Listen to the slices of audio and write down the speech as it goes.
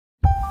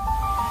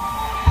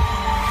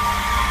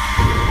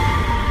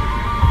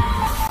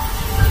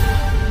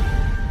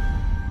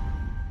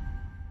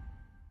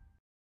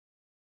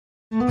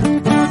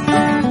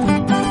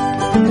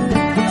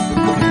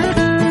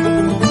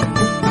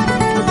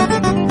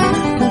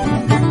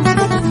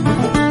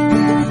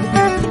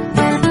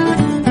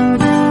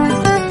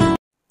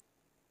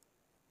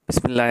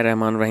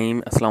बिस्मिल्लाहिर्रहमानिर्रहीम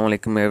अस्सलाम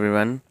वालेकुम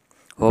everyone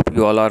hope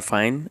U all R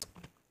fine.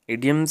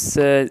 Idioms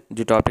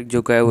जो टॉपिक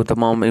जो है वो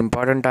तमाम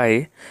इम्पॉर्टेंट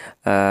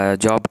है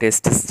जॉब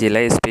टेस्ट्स जे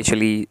लाइ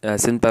specially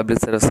Sindh public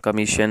service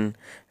commission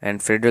and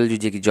federal जी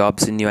जेकी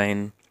जॉब्स ईंदियूं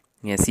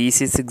आहिनि या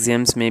CCS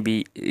एग्ज़ाम्स में भी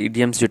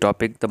इडियम्स जो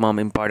टॉपिक तमाम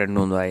इम्पॉर्टेंट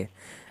हूंदो आहे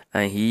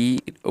ऐं ही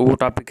उहो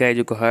टॉपिक आहे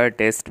जेको हर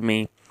टेस्ट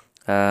में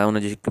उन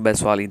जो हिकु ॿ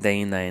सुवाल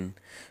ईंदा आहिनि।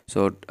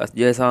 सो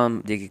अॼु असां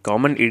जेकी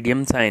कॉमन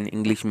इडियम्स आहिनि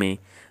इंग्लिश में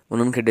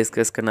उन्हनि खे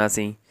डिस्कस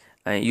कंदासीं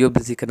ऐं इहो बि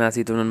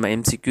सिखंदासीं त उन्हनि मां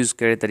MCQs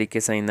कहिड़े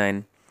तरीक़े सां ईंदा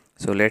आहिनि।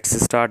 So let's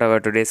start our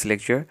today's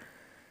lecture.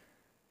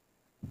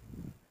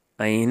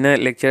 ऐं हिन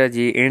लेक्चर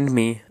जी एंड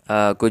में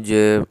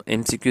कुझु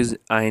MCQs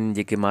आहिनि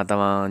जेके मां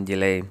तव्हांजे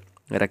लाइ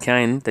रखिया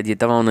आहिनि त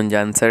जीअं तव्हां उन्हनि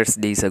जा आंसर्स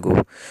ॾेई सघो।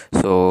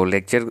 सो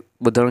लेक्चर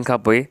ॿुधण खां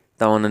पोइ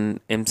तव्हां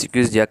उन्हनि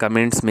MCQs जा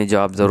कमेंट्स में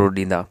जवाबु ज़रूरु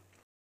ॾींदा।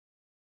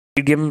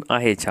 इडियम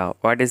आहे छा?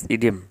 What is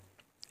idiom?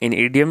 An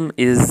idiom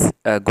is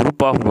a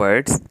group of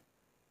words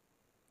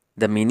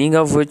the meaning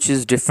of which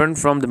is different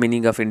from the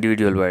meaning of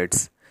individual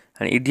words.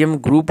 An idiom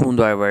group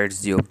हूंदो आहे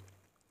words जो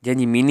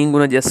जंहिंजी मीनिंग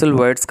उन जे असल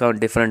वर्ड्स खां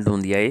डिफरेंट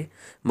हूंदी आहे,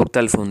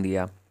 मुख़्तलिफ़ हूंदी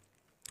आहे।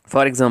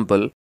 For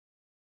example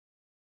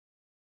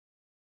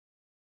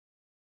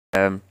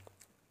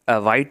a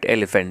white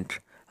elephant.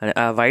 हाणे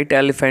अ वाइट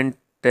एलिफेंट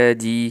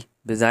जी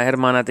ॿाहिरि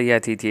माना त इहा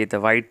थी थिए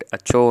त वाइट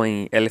अछो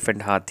ऐं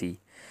एलिफेंट हाथी,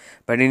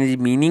 पर हिन जी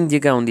मीनिंग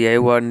जेका हूंदी आहे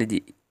उहा हिन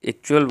जी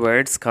एक्चुअल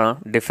वर्ड्स खां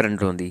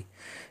डिफरेंट हूंदी।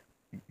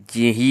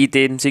 जीअं ही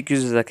हिते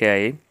MCQs रखिया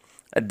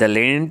आहे the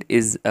land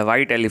is a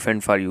white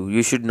elephant for U,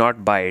 U should not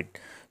by it.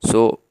 So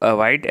a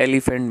white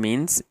elephant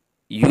means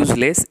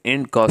useless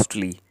and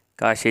costly,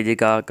 का शइ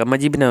जेका कम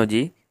जी बि न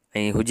हुजे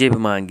ऐं हुजे बि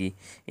महांगी,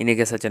 इन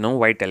खे असां चवंदा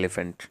आहियूं वाइट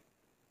एलिफेंट।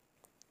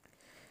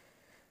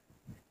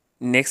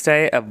 नेक्स्ट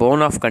आहे अ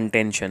bone of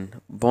contention.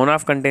 Bone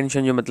of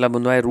contention जो मतिलबु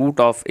हूंदो आहे रूट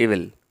ऑफ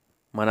इविल,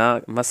 माना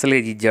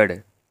मसइले जी जड़।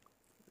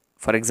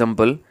 For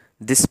example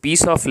this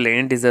piece of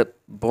land is a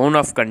bone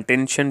of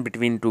contention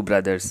between two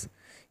brothers.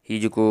 ही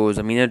जेको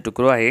ज़मीन जो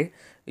टुकड़ो आहे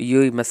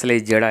इहो ई मसइले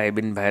जी जड़ आहे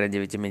ॿिनि भाइरनि जे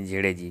विच में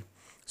जहिड़े जी।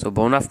 सो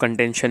bone of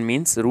contention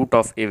means route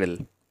of evil.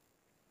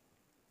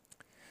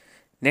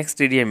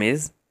 Next idiom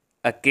is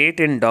a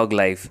cat and dog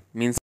life,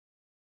 means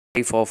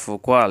life of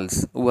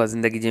क्वाल्स, उहा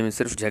ज़िंदगी जंहिंमें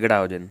सिर्फ़ु झगड़ा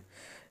हुजनि।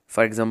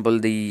 For example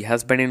the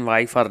husband and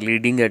wife R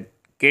leading a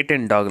cat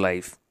and dog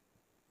life.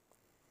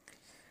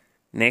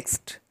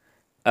 Next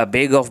a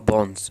beg of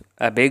bones.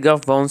 A beg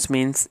of bones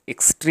means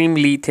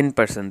extremely thin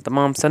person,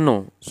 तमामु सनो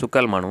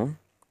सुकल माण्हू,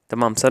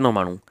 तमामु सनो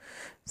माण्हू।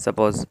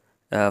 सपोज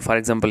फॉर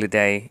एग्ज़ाम्पल हिते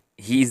आहे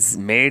his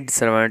maid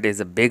servant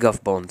is a beg of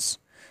bones,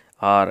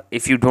 और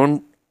if U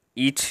don't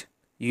eat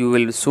you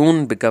will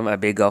soon become a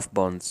beg of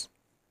bones.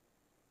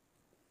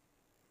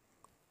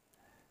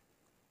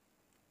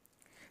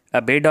 A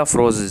bed of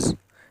roses.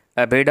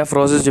 A bed of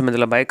roses जो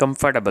मतिलबु आहे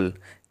comfortable,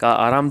 का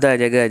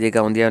आरामदायक जॻह जेका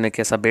हूंदी आहे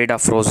उनखे असां बेड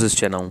ऑफ रोज़िज़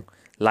चवंदा आहियूं।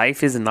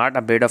 Life is not a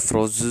bed of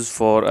roses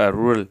for a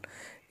rural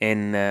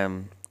इन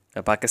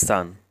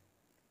पाकिस्तान।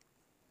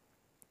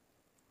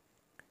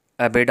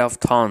 अ bed of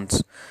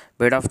thorns.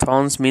 Bed of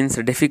thorns means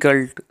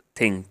difficult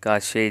thing, का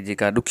शइ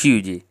जेका ॾुखी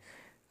हुजे।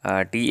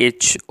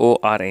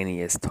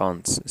 THORNES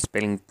थॉर्न्स,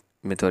 स्पेलिंग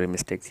में थोरी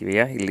मिस्टेक थी वई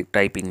आहे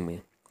टाइपिंग में।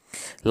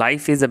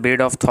 Life is a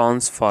bed of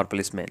thorns for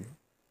policeman.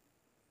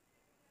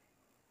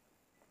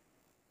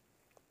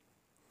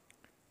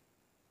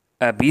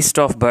 A beast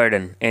of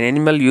burden, an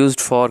animal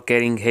used for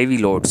carrying heavy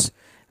loads.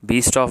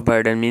 Beast of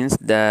burden means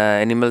the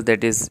animal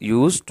that is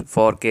used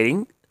for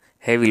carrying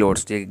heavy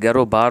loads. जे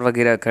गरो बार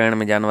वग़ैरह खणण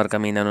में जानवर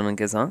कम ईंदा आहिनि उन्हनि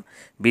खे असां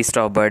beast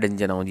of burden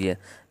चवंदा आहियूं। जीअं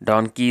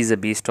donkey is a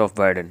beast of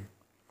burden.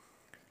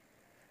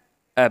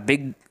 A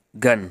big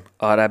gun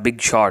or a big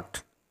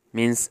shot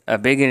means a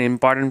big and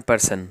important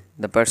person.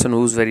 The person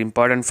who is very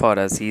important for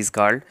us, he is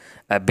called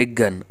a big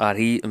gun, or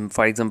he,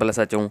 for example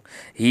असां चऊं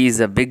he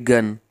is a big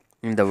gun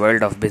in the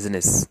world of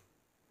business.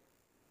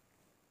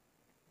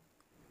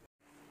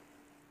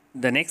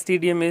 The next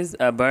idiom is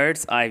a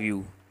bird's eye view.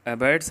 A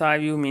bird's eye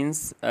view means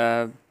a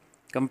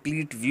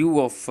complete view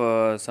of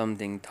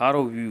something,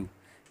 thorough view.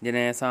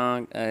 जॾहिं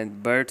असां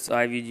bird's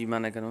eye view जी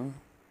माना करूं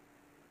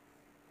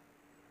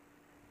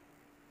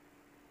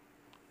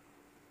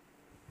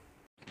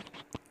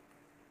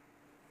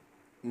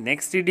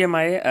next idiom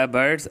आहे a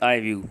bird's eye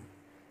view.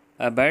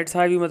 A bird's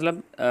eye view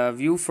मतिलबु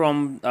view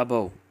from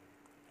above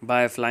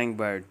by a flying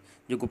bird.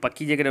 जेको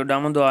पखी जेकॾहिं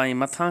उॾामंदो आहे ऐं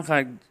मथां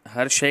खां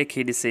हर शइ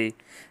खे ॾिसे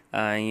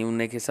ऐं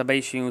उनखे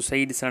सभई शयूं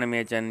सही ॾिसण में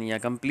अचनि या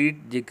कंप्लीट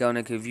जेका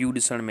उनखे व्यू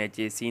ॾिसण में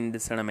अचे, सीन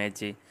ॾिसण में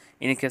अचे,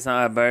 इनखे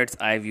असां बर्ड्स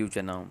आई व्यू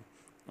चवंदा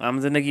आहियूं। आम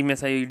ज़िंदगी में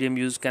असां इहो इडियम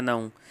यूज़ कंदा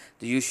आहियूं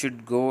त U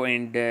should go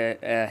and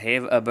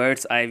have a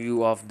bird's eye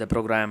view of the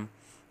programme.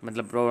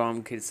 मतिलबु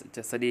प्रोग्राम खे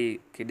सॼे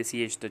खे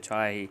ॾिसी अच त छा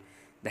आहे।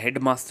 द हेड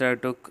मास्टर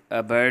टुक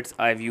a bird's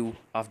eye view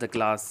of the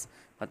class,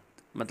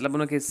 मतिलबु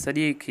उनखे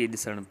सॼे खे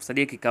ॾिसणु,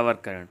 सॼे खे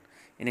कवर करणु,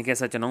 इनखे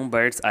असां चवंदा आहियूं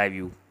birds eye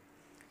view.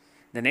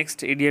 The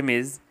next idiom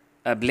is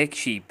a black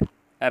sheep.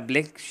 A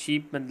black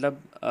sheep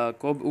मतिलबु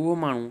को बि उहो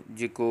माण्हू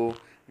जेको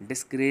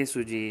डिस्ग्रेस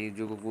हुजे,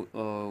 जेको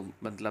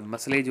मतिलबु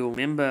मसइले जो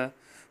member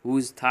who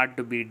is thought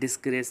to be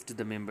disgrace two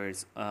the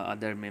members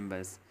other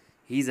members,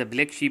 he is a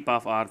black sheep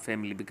of our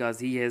family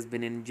because he has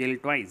been in jail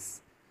twice.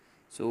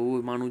 सो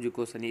उहो माण्हू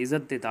जेको सॼी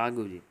इज़त ते ताग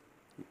हुजे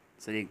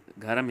सॼे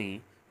घर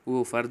में,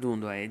 उहो फ़र्दु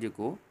हूंदो आहे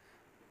जेको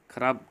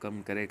ख़राबु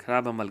कमु करे,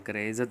 ख़राबु अमल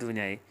करे, इज़त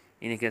विञाए,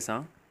 इनखे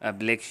असां अ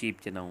ब्लैक शीप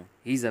चवंदा आहियूं.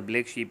 He is a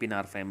black sheep in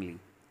our family.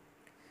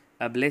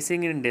 A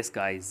blessing in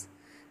disguise.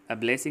 A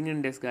blessing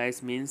in disguise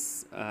means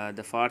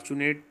the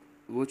fortunate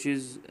which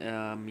is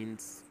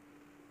means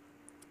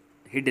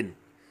hidden.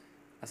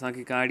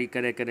 असांखे काड़ी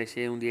करे करे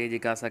शइ हूंदी आहे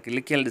जेका असांखे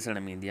लिकियल ॾिसण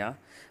में ईंदी आहे,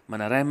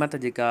 माना रहमत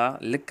जेका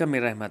लिक में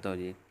रहमत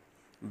हुजे.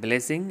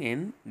 Blessing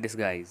in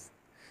disguise.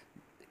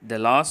 The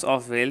loss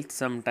of wealth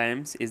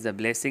sometimes is the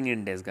blessing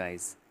in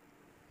disguise.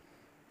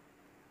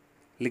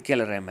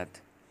 लिकियल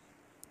रहमत.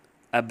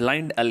 अ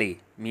ब्लाइंड अले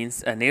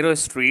means a narrow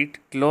street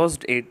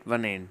closed eight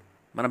one and.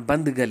 माना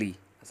बंदि गली.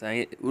 असां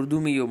उर्दू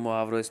में इहो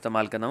मुहावरो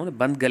इस्तेमालु कंदा आहियूं न,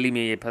 बंदि गली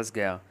में ये फंस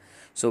गया.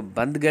 सो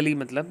बंदि गली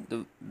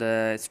मतिलबु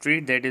the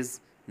street that is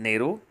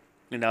narrow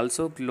and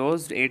also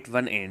closed at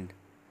one end.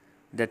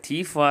 The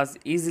thief was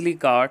easily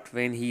caught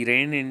when he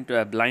ran into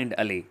a blind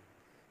alley.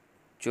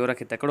 चोर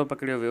खे तकिड़ो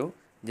पकड़ियो वियो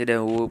जॾहिं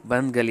उहो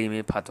बंदि गली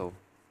में फाथो.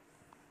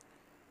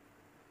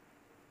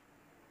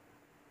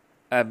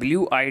 A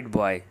blue-eyed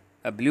boy.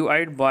 A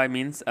blue-eyed boy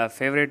means a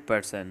favorite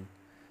person.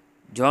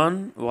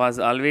 John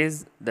was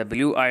always the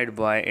blue-eyed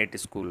boy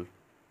at school.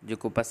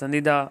 जेको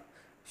पसंदीदा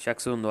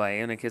शख़्स हूंदो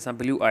आहे उनखे असां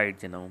blue-eyed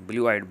चवंदा आहियूं.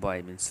 blue-eyed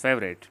boy means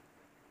favorite.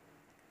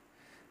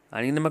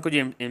 हाणे हिन मां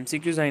कुझु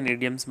MCQs आहिनि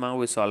idioms मां,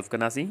 उहे सॉल्व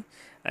कंदासीं.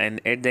 And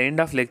at the end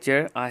of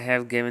lecture, I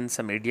have given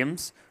some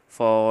idioms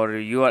for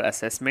your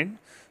assessment.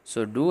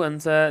 So do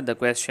answer the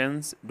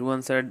questions. Do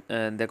answer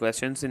the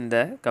questions in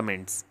the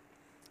comments.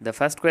 The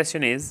first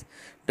question is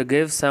to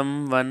give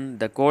someone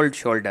the cold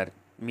shoulder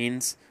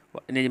means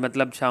इन जो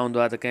मतिलबु छा हूंदो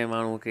आहे त कंहिं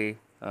माण्हूअ खे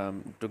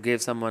to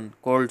give someone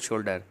cold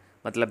shoulder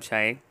मतिलबु छा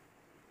आहे.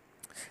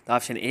 त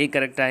ऑप्शन ए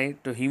करेक्ट आहे.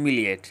 टू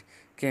ह्यूमिलिएट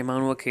कंहिं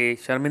माण्हूअ खे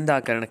शर्मिंदा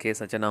करण खे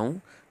असां चवंदा आहियूं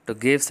to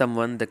give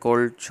someone the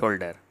cold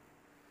shoulder.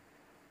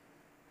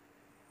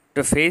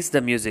 To face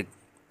the music.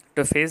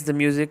 To face the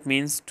music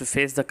means to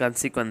face the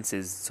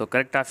consequences. So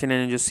correct option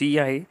हिन जो C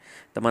आहे.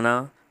 त माना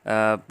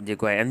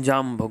जेको आहे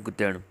अंजाम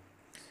भुगतणु.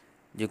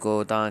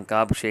 जेको तव्हां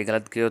का बि शइ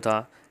ग़लति कयो था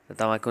त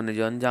तव्हांखे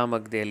हुनजो अंजाम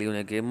अॻिते हली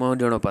हुनखे मुंहुं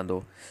ॾियणो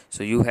पवंदो.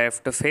 So you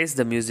have to face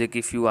the music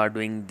if you are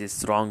doing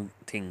this wrong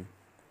thing.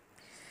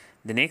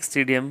 The next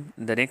idiom,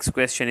 the next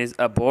question is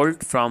a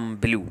bolt from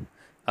blue.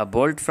 A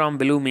bolt from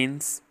blue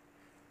means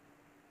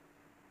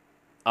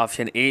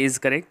option A is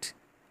correct.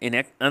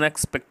 In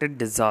unexpected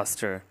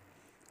disaster.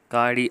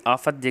 काड़ी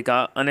आफ़त जेका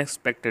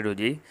unexpected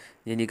हुजे,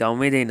 जंहिंजी का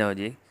उमेद ई न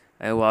हुजे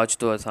ऐं उहा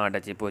ओचितो असां वटि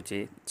अची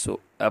पहुचे. सो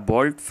अ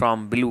bolt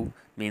from blue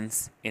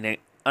means in A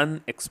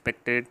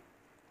unexpected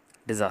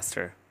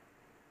disaster.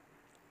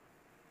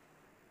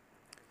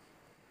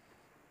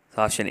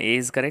 Option A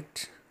is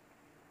correct.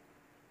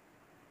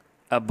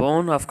 A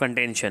bone of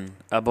contention.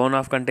 A bone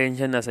of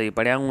contention असां इहे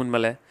पढ़िया हूं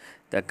महिल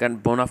त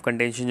बोन ऑफ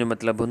कंटेंशन जो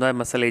मतिलबु हूंदो आहे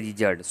मसइले जी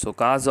जड़. सो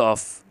काज़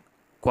ऑफ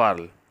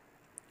क्वारल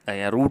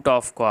या route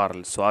of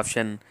quarrel. So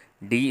option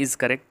D is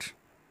correct.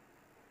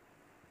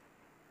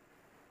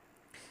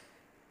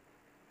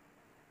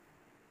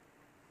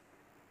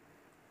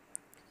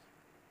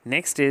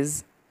 Next is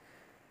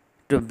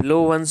to blow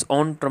one's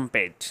own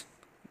trumpet.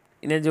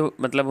 इन जो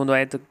मतिलबु हूंदो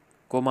आहे त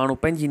को माण्हू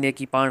पंहिंजी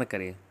नेकी पाण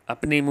करे.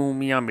 अपने मुंहुं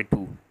मियां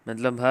मिठू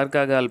मतिलबु हर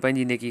का ॻाल्हि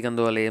पंहिंजी नेकी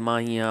कंदो हले.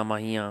 मां हीअं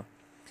मां हीअं.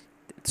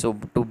 सो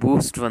टू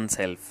बूस्ट वन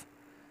सेल्फ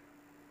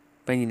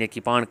पंहिंजी नेकी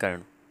पाण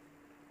करणु.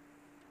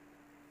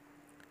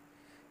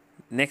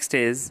 Next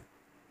is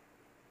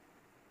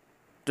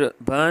to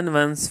burn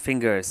one's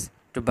fingers.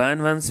 To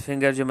burn one's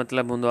finger जो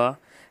मतिलबु हूंदो आहे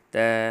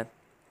त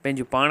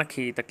पंहिंजो पाण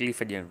खे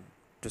तकलीफ़ ॾियणु.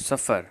 To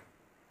suffer.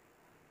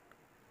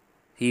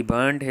 He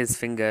burned his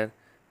finger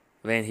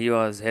when he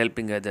was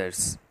helping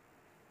others.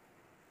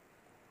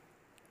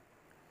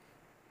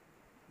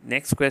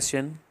 Next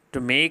question.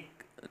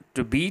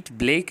 To beat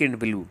black and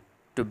blue.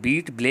 To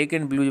beat black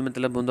and blue जो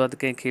मतिलबु हूंदो आहे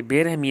त कंहिंखे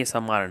बेरहमीअ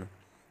सां मारणु,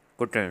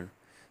 कुटणु.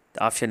 त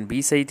ऑप्शन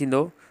बी सही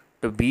थींदो.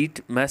 To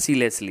beat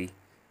mercilessly.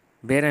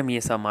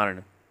 बेरहमीअ सां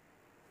मारणु.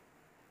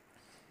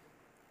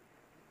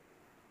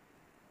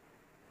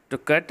 To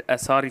cut a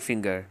sorry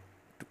finger.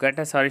 To cut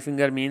a sorry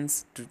finger means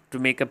to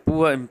make a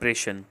poor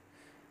impression.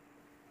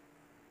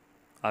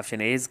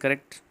 Option A is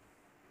correct.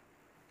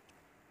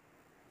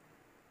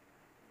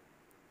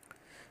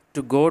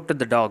 To go to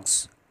the dogs.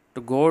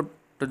 To go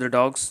to the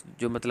dogs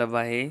जो मतलब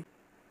है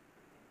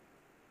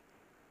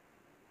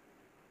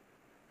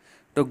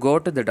to go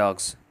to the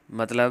dogs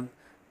मतलब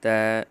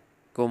त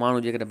को माण्हू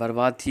जेकॾहिं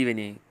बर्बाद थी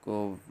वञे,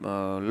 को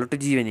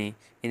लुटिजी वञे,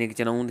 इनखे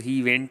चवंदा आहियूं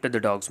he went two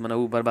the dogs माना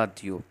हू बर्बाद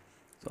थी वियो.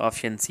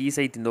 ऑप्शन सी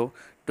सही थींदो.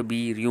 To be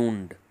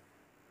ruined.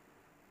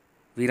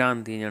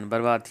 वीरान थी वञणु,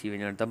 बर्बाद थी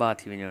वञणु, तबाह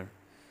थी वञणु.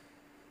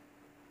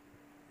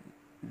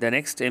 The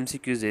next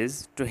MCQs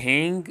is to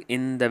hang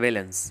in the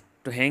balance.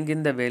 To hang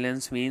in the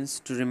balance means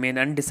to remain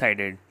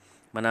undecided.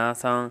 माना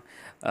असां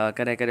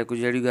कॾहिं कॾहिं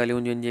कुझु अहिड़ियूं ॻाल्हियूं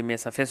हूंदियूं आहिनि जंहिंमें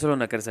असां फ़ैसिलो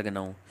न करे सघंदा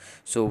आहियूं.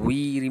 So we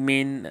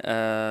remain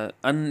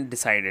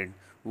undecided.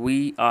 We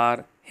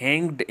are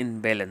hanged in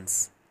balance.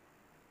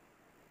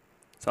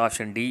 So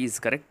option D is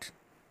correct.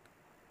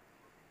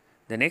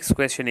 The next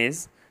question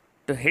is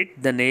to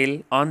hit the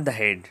nail on the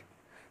head.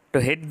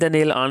 To hit the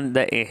nail on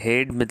the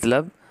head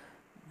मतलब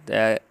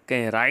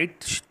कंहिं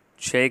right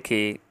शइ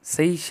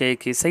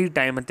खे सही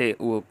time ते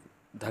उहो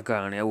धक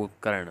हणणु या उहो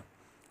करणु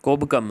को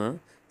बि कमु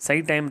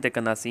सही टाइम ते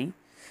कंदासीं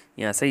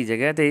या सही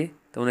जॻह ते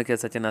त उनखे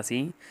असां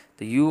चवंदासीं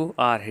त U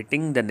R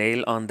hitting the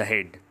nail on the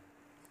head.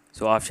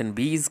 So option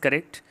B is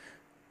correct.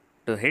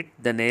 To hit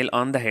the nail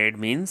on the head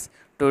means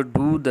to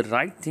do the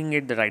right thing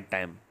at the right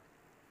time.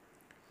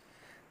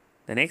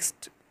 The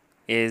next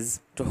is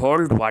to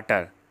hold water.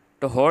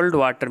 To hold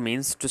water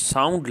means to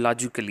sound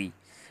logically.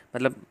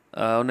 मतलब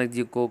उन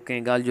जेको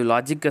कंहिं ॻाल्हि जो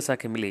logic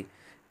असांखे मिले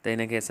त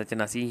हिनखे असां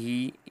चवंदासीं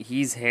he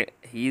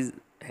is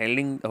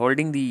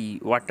holding the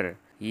water.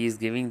 He is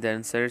giving the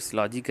answers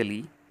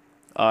logically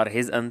or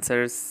his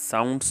answers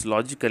sounds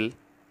logical.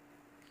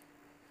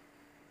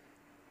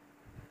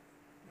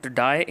 To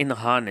die in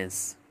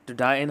harness. To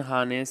die in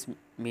harness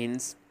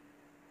means,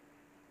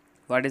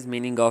 what is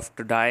meaning of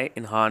to die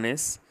in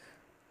harness?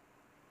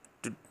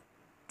 To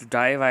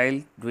die while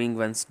doing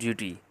one's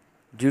duty.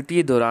 Duty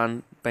दौरान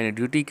पंहिंजी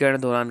duty करण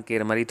दौरान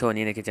केरु मरी थो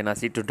वञे हिनखे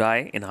चवंदासीं to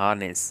die in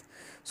harness.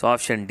 So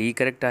option D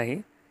correct आहे.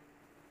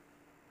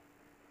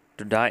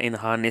 To die in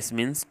harness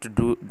means to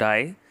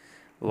die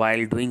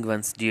while doing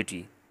one's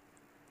duty.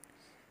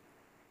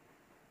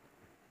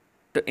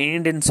 To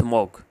end in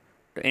smoke.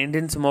 To end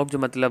in smoke जो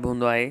मतिलबु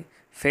हूंदो आहे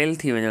फेल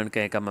थी वञणु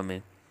कंहिं कम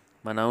में,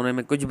 माना उन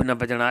में कुझु बि न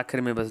बचणु,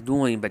 आख़िर में बसि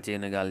धुओं ई बचे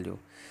हिन ॻाल्हि जो.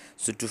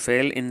 सो two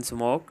fail in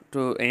smoke,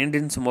 two and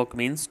in smoke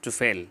means two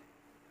fail.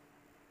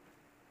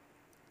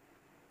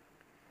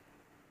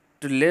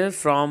 Two live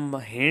from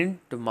hand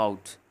two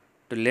mouth.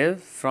 Two live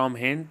from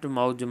hand two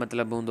mouth जो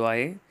मतिलबु हूंदो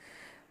आहे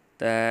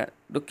त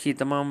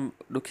तमामु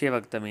ॾुखे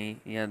वक़्त में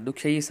या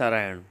ॾुखियाई सां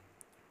रहणु.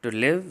 Two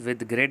live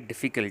with great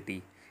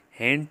difficulty.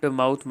 Hand two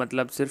mouth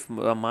मतिलबु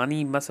सिर्फ़ु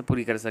मानी मस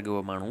पूरी करे सघे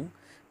उहो माण्हू,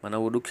 माना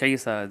उहो ॾुखियाई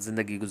सां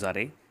ज़िंदगी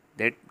गुज़ारे.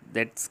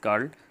 That's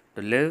called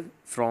to live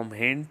from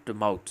hand to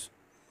mouth.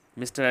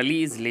 Mr. Ali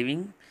is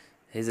living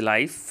his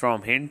life from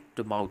hand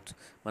to mouth.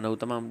 माना उहो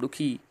तमामु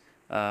ॾुखी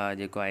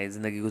जेको आहे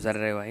ज़िंदगी गुज़ारे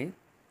रहियो आहे.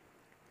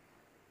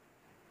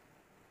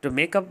 To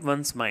make up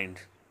one's mind.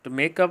 To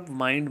make up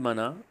mind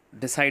माना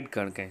डिसाइड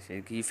करणु कंहिं शइ.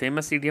 हीअ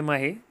फेमस इडियम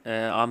आहे,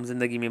 आम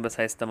ज़िंदगी में बि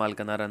असां इस्तेमालु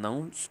कंदा रहंदा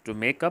आहियूं. To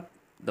make up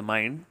the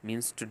mind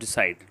means to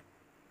decide.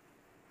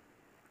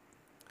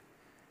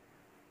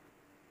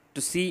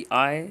 To see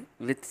eye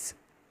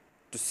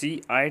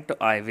to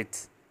eye with.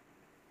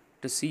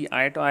 To see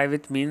eye to eye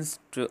with means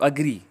to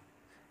agree.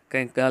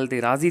 कंहिं ॻाल्हि ते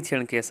राज़ी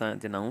थियण खे असां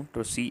चवंदा आहियूं to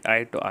see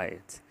eye to eye.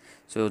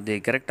 So the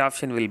correct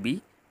option will be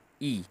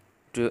E,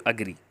 to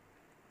agree.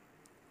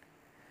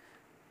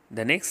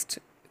 The next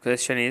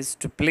question is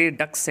to play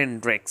ducks and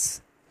drakes.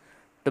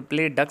 To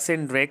play ducks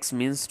and drakes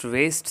means to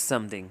waste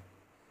something.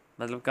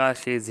 मतलब का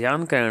शइ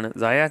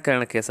ज़ाया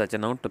करण खे असां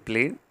चवंदा आहियूं to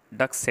play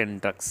ducks and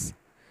ducks.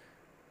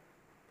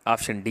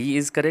 Option D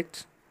is correct.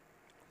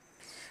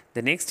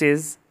 The next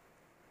is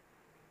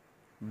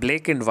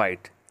black and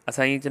white.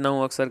 असां ईअं चवंदा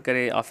आहियूं अक्सर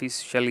करे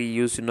ऑफिशियली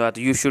यूज़ थींदो आहे त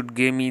U should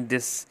give me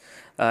this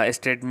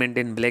statement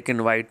in black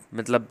and white.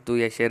 मतिलबु तूं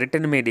इहा शइ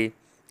रिटन में ॾे,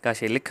 का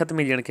शइ लिखत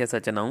में ॾियण खे असां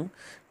चवंदा आहियूं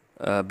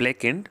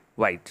black and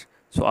white.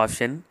 So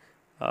option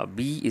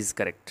B is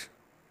correct.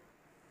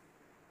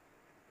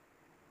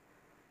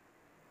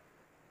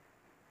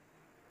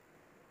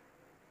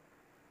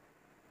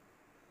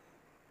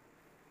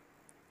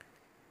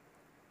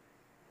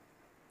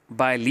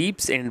 By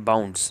leaps and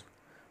bounds.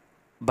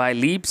 By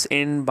leaps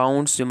and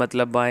bounds जो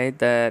मतिलबु आहे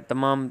त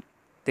तमामु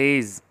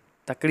तेज़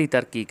तकड़ी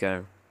तरक़ी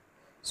करणु.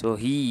 So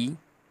he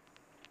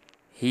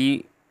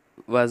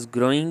was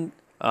growing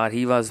or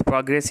he was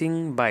progressing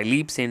by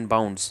leaps and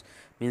bounds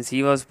means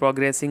he was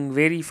progressing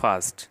very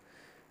fast.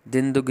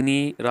 दिन दुगनी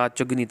रात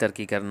चुगनी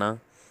तरक्की करना.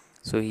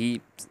 So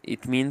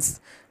it means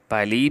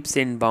by leaps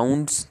and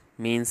bounds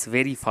means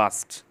very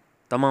fast,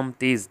 तमामु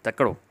तेज़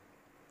तकड़ो.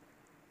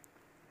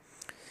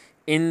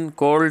 In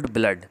cold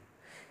blood.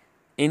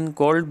 In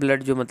cold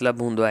blood जो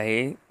मतिलबु हूंदो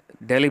आहे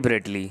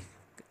deliberately,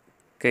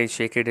 कंहिं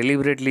शइ खे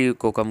deliberately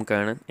को कमु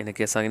करणु,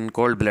 इनखे असां in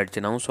cold blood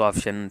चवंदा आहियूं. So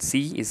option C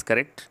is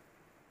correct.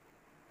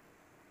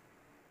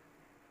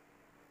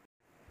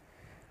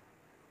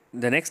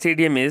 The next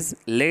idiom is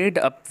laid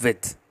up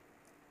with.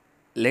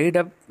 Laid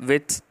up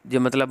with जो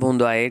मतिलबु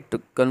हूंदो आहे to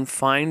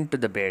confine to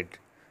the bed.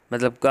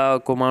 मतिलबु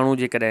को माण्हू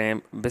जेकॾहिं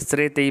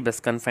बिस्तरे ते ई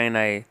बसि कन्फाइन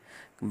आहे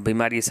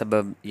बीमारीअ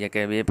सबबु या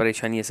कंहिं ॿिए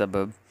परेशानीअ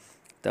सबबु,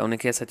 त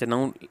उनखे असां चवंदा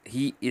आहियूं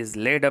he is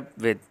laid up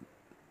with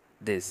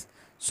this.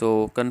 So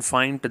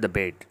confined to the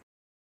bed.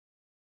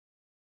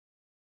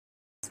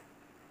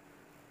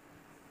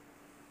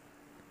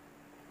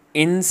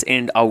 Ins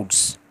and outs.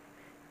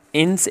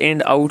 Ins and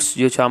outs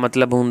जो छा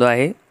मतिलबु हूंदो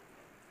आहे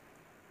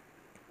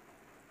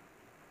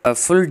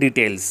फुल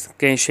डिटेल्स,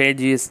 कंहिं शइ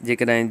जी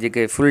जेकॾहिं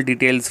जेके फुल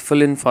डिटेल्स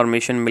फुल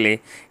इंफॉर्मेशन मिले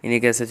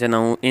इनखे असां चवंदा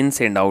आहियूं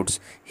इन्स and outs.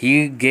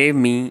 He gave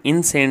me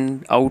ins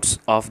and outs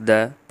of the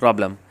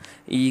problem.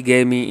 He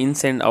gave me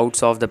ins and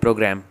outs of the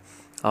programme.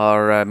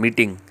 और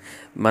मीटिंग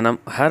माना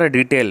हर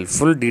डिटेल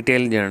फुल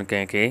डिटेल ॾियणु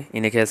कंहिंखे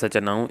इनखे असां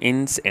चवंदा आहियूं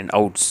इन्स एंड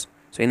आउट्स।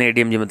 सो इन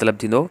इडियम जो मतिलबु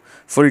थींदो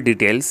full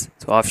details.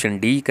 So option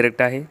D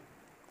correct आहे।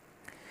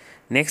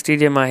 नेक्स्ट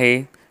इडियम आहे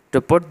two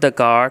put the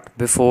cart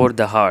before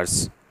the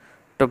horse.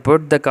 Two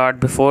put the cart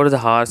before the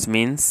horse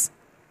means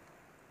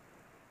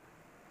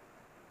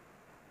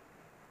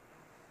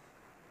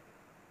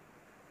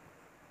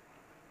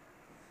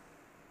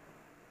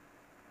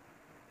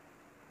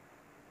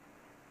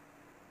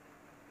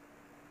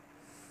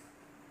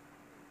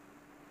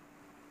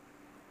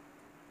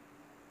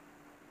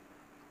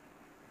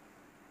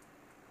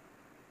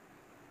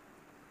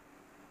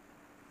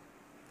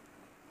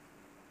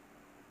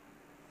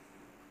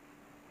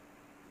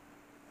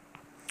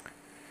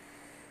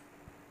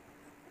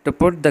two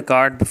put the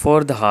cart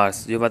before the horse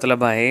जो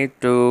मतिलबु आहे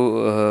two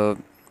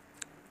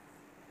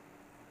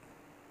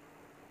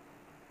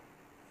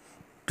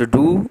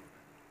do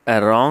a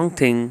wrong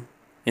thing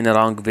in a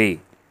wrong way.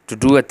 Two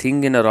do a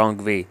thing in a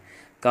wrong way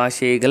का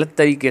शइ ग़लति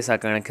तरीक़े सां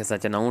करण खे असां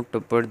चवंदा आहियूं two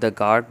put the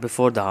cart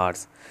before the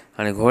horse.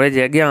 हाणे घोड़े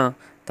जे अॻियां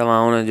तव्हां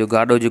हुनजो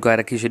गाॾो झुकाए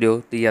रखी छॾियो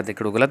त इहा त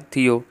हिकिड़ो ग़लति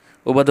थी वियो,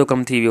 उबतो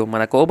कमु थी वियो।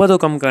 माना को उबतो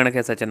कमु करण खे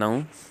असां चवंदा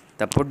आहियूं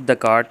त पुट the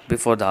cart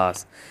before the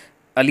horse.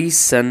 अलीस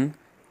sun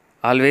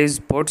always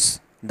puts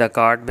the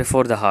cart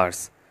before the horse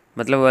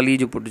मतिलबु अली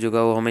जो पुटु जेको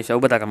आहे उहो हमेशह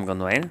उबता कमु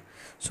कंदो आहे न।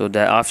 So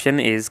the option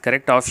is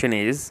correct option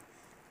is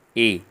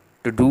a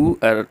two do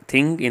a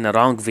thing in a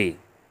wrong way.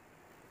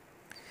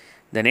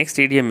 The next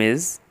idiom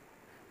is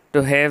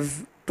to have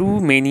too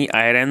many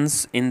irons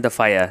in the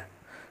fire।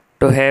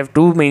 to have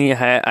too many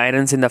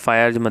irons in the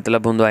fire जो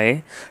मतिलबु हूंदो आहे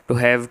to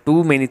have too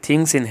many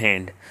things in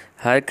hand।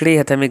 हर हिकिड़े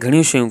हथ में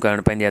घणियूं शयूं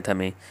करणु पंहिंजे हथ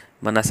में,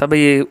 माना सभु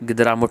इहे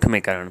गिदिरा मुठ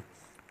में करणु।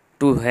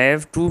 to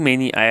have too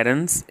many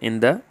irons in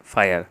the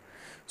fire।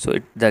 so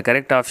the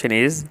correct option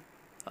is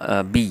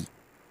B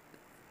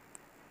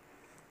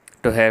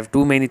to have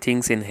too many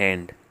things in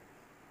hand।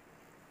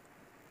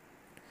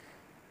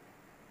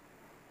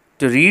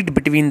 to read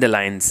between the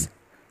lines।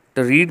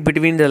 to read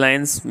between the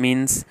lines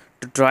means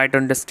to try to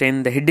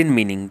understand the hidden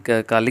meaning।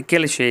 का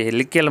लिखियल शइ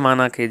लिखियल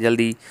माना खे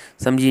जल्दी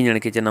सम्झी वञण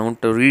खे चवंदा आहियूं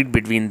to read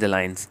between the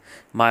lines।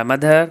 my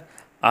mother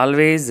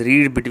always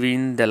read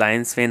between the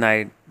lines when I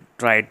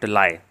try to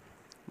lie।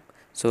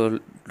 so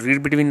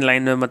read between the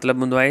line जो मतिलबु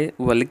हूंदो आहे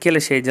उहा लिखियल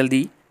शइ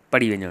जल्दी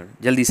पढ़ी वञणु,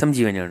 जल्दी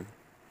सम्झी वञणु।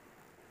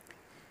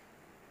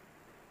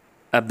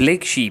 a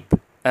black sheep।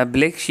 a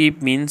black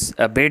sheep means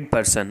a bad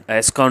person,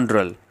 a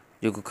scoundrel।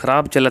 जेको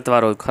ख़राबु चलत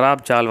वारो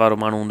ख़राबु चाल वारो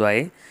माण्हू हूंदो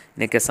आहे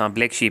इनखे असां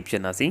ब्लैक शीप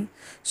चवंदासीं।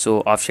 So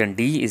option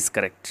D is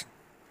correct.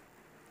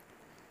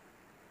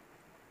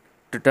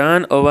 Two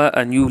turn over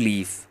a new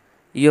leaf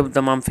इहो बि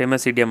तमामु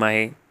फेमस इडियम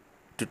आहे।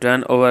 Two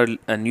turn over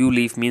a new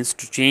leaf means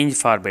two change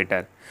for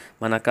better,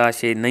 माना का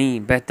शइ नई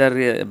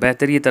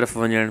बहितरीअ तरफ़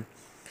वञणु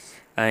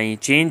ऐं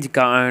चेंज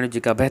का आणणु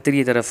जेका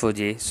बहितरीअ तरफ़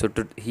हुजे। सो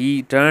टू ही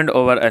turn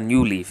over a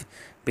new leaf.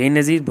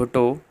 Benazir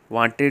Bhutto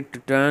wanted two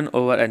turn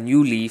over a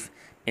new leaf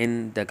in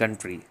the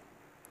country.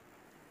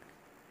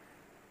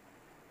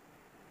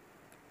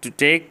 to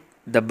take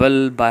the bull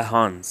by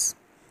horns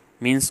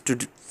means to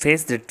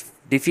face the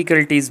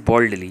difficulties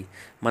boldly।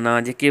 माना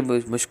जेके बि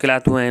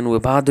मुश्किलातूं आहिनि उहे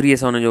बहादुरीअ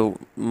सां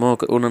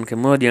उन्हनि खे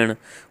मुंहुं ॾियणु,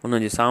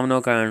 उन्हनि जो सामनो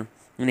करणु,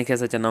 इनखे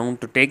असां चवंदा आहियूं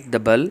टू टेक द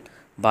बल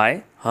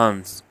by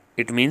horns.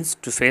 It means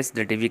two face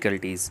the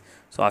difficulties.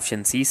 So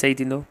option C सही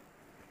थींदो।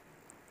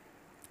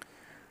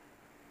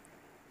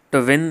 Two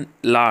win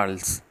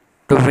लॉर्ल्स।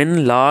 टू विन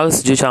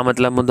लॉर्ल्स जो छा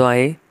मतिलबु हूंदो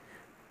आहे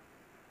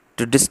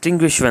टू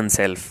डिस्टिंग्विश वन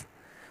सेल्फ,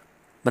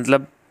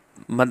 मतिलबु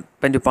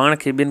पंहिंजो पाण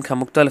खे ॿियनि खां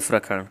मुख़्तलिफ़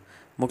रखणु,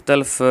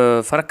 मुख़्तलिफ़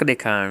फ़र्क़ु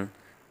ॾेखारणु।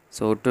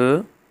 सो two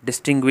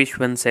distinguish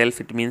one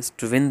self it means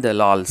two win the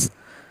लॉर्ल्स।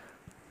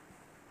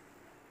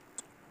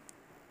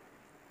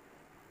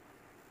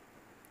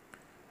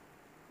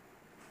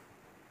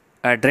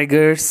 A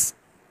daggers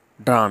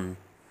drawn।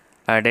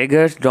 A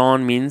daggers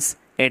drawn means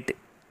at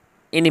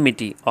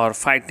enmity or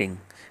fighting।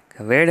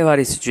 वेड़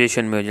वारी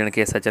सिचुएशन में हुजण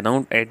खे असां चवंदा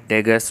आहियूं eight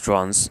daggers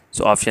drawn।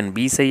 So option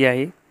B सही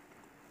आहे।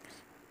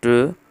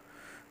 Two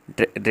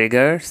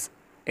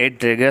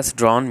daggers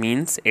drawn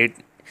means at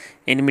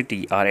enmity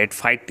or at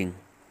fighting।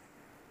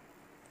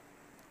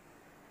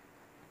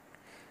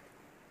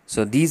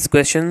 so these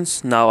questions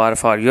now are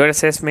for your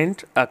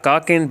assessment। a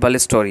cock and bull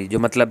story जो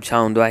मतिलबु छा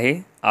हूंदो आहे,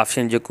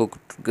 ऑप्शन जेको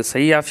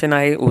सही ऑप्शन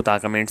आहे उहो तव्हां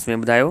कमेंट्स में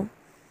ॿुधायो।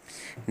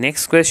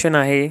 नेक्स्ट क्वेश्चन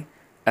आहे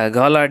अ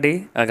गाला डे।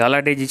 अ गाला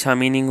डे जी छा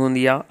मीनिंग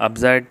हूंदी आहे,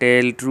 absurd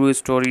tell, true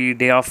story,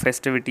 day of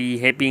festivity,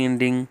 happy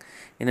ending,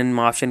 इन्हनि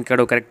मां ऑप्शन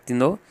कहिड़ो करेक्ट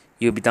थींदो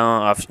इहो बि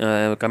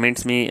तव्हां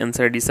कमेंट्स में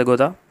आंसर ॾेई सघो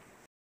था।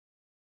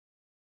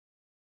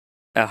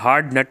 A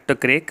hard nut two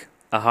crack.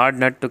 A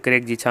hard nut two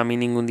crack जी छा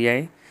मीनिंग हूंदी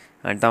आहे,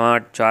 ऐं तव्हां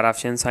वटि 4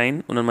 ऑप्शन्स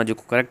आहिनि, उन्हनि मां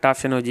जेको करेक्ट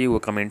ऑप्शन हुजे उहो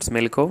कमेंट्स में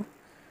लिखो।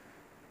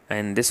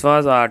 And this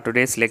was our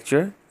today's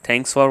lecture.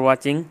 Thanks for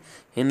watching.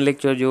 हिन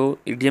लेक्चर जो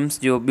इडियम्स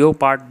जो ॿियो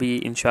पार्ट बि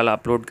इंशाल्लाह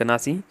अपलोड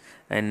कंदासीं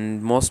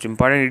एंड मोस्ट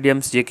इम्पॉर्टेंट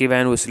इडियम्स जेके बि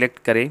आहिनि उहे सिलेक्ट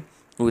करे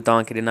उहे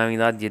तव्हांखे ॾिना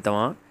वेंदा जीअं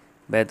तव्हां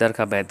बहितर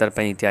खां बहितर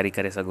पंहिंजी तयारी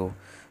करे सघो।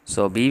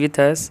 सो B with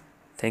us.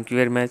 Thank U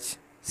very much.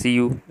 C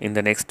you in the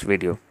next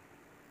video.